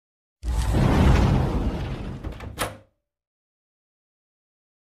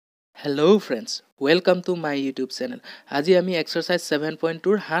Hello friends, welcome to my YouTube channel. আজি আমি exercise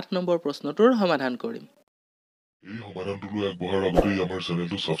 7.2 7 number প্ৰশ্নটোৰ সমাধান কৰিম। এই সমাধানটো আগবঢ়াৰ আগতে আমাৰ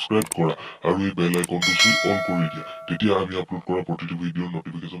চেনেলটো সাবস্ক্ৰাইব কৰা আৰু এই বেল আইকনটো চুই অন কৰি দিয়া। তেতিয়া আমি আপলোড কৰা প্ৰতিটো ভিডিঅ'ৰ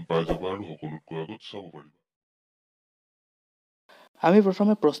নটিফিকেশন পাই যাবা আৰু সকলোতকৈ আগত চাব পাৰিবা। আমি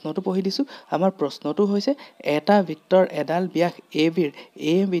প্ৰথমে প্ৰশ্নটো পঢ়ি দিছো। আমাৰ প্ৰশ্নটো হৈছে এটা বৃত্তৰ এডাল ব্যাস ABৰ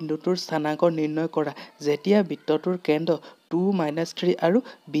A বিন্দুটোৰ স্থানাংক নিৰ্ণয় কৰা যেতিয়া বৃত্তটোৰ কেন্দ্ৰ 2-3 আৰু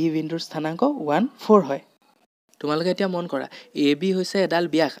B বিন্দুৰ স্থানাংক 1-4 হয়। তোমালোকে এতিয়া মন কৰা AB হৈছে এডাল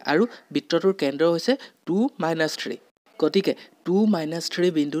ব্যাস আৰু বৃত্তটোৰ কেন্দ্ৰ হৈছে 2-3। গতিকে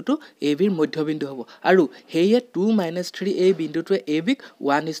 2-3 বিন্দুটো ABৰ মধ্যবিন্দু হ'ব আৰু হেয়ে 2-3 এই বিন্দুটোৱে ABক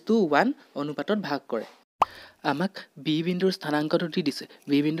 1:1 অনুপাতত ভাগ কৰে। আমাক B বিন্দুৰ স্থানাংকটো দি দিছে।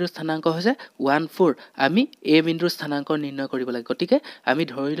 B বিন্দুৰ স্থানাংক হৈছে 1-4। আমি A বিন্দুৰ স্থানাংক নিৰ্ণয় কৰিব লাগে। গতিকে আমি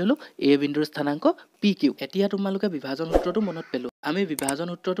ধৰি ললো A বিন্দুৰ স্থানাংক PQ। এতিয়া তোমালোকে বিভাজন সূত্ৰটো মনত পেলো। আমি বিভাজন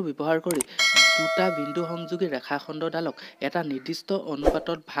সূত্ৰটো ব্যৱহাৰ কৰি দুটা বিন্দু সংযোগী ৰেখাখণ্ডডালক এটা নিৰ্দিষ্ট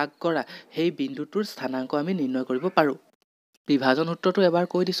অনুপাতত ভাগ কৰা সেই বিন্দুটোৰ স্থানাংক আমি নিৰ্ণয় কৰিব পাৰো। বিভাজন সূত্ৰটো এবাৰ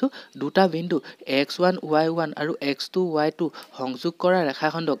কৈ দিছো। দুটা বিন্দু x1 y1 আৰু x2 y2 সংযোগ কৰা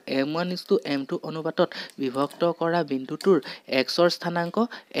ৰেখাখণ্ডক m1:m2 অনুপাতত বিভক্ত কৰা বিন্দুটোৰ xৰ স্থানাংক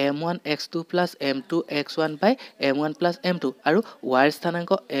m1 x2 + m2 x1 / m1 + m2 আৰু yৰ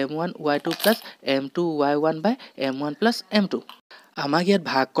স্থানাংক m1 y2 + m2 y1 / m1 + m2। আমাক ইয়াত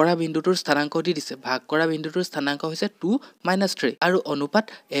ভাগ কৰা বিন্দুটোৰ স্থানাংক দি দিছে। ভাগ কৰা বিন্দুটোৰ স্থানাংক হৈছে 2-3 আৰু অনুপাত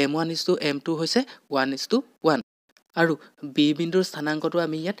m1:m2 হৈছে 1:1 আৰু B বিন্দুৰ স্থানাংকটো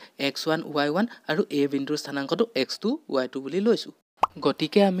আমি ইয়াত x1 y1 আৰু A বিন্দুৰ স্থানাংকটো x2 y2 বুলি লৈছো।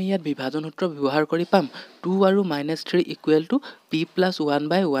 গতিকে আমি ইয়াত বিভাজন সূত্ৰ ব্যৱহাৰ কৰি পাম 2 আৰু -3 = p +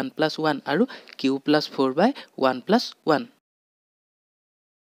 1/1 + 1 আৰু q + 4/1 + 1।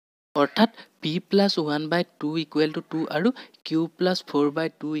 অৰ্থাৎ p + 1/2 = 2 আৰু q +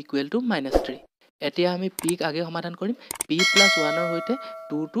 4/2 = -3। এতিয়া আমি p ক আগে সমাধান কৰিম। p + 1ৰ সৈতে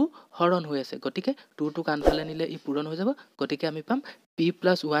 2টো হৰণ হৈ আছে। গতিকে 2টো কানফালে নিলে ই পূৰণ হৈ যাব। গতিকে আমি পাম p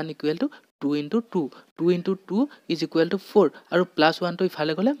 + 1 = 2 × 2 2 × 2 = 4 আৰু +1টো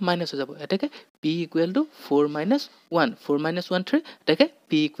ইফালে গ'লে মাইনাস হৈ যাব। এতেকে p = 4 - 1 4 - 1 3 এতেকে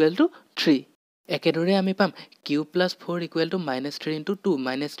p = 3। একেদৰে আমি পাম q + 4 = -3 × 2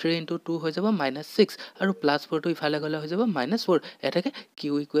 -3 × 2 হৈ যাব -6 আৰু +4টো ইফালে গ'লে হৈ যাব -4 এতেকে q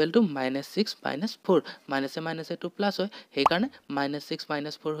 = -6 - 4 মাইনাসে মাইনাসে টো প্লাস হয় সেইকাৰণে -6 -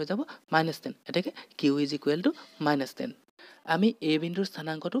 4 হৈ যাব -10 এতেকে q = -10। আমি A বিন্দুৰ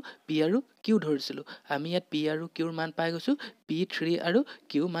স্থানাংকটো p আৰু q ধৰিছিলো। আমি ইয়াত p আৰু q ৰ মান পাই গৈছো p3 আৰু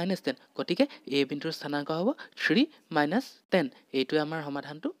q -10। গতিকে A বিন্দুৰ স্থানাংক হ'ব 3 - 10। এইটোৱে আমাৰ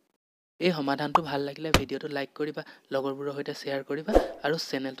সমাধানটো। এই সমাধানটো ভাল লাগিলে ভিডিঅ'টো লাইক কৰিবা, লগৰবোৰৰ সৈতে শ্বেয়াৰ কৰিবা আৰু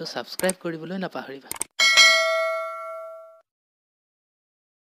চেনেলটো সাবস্ক্ৰাইব কৰিবলৈ নাপাহৰিবা।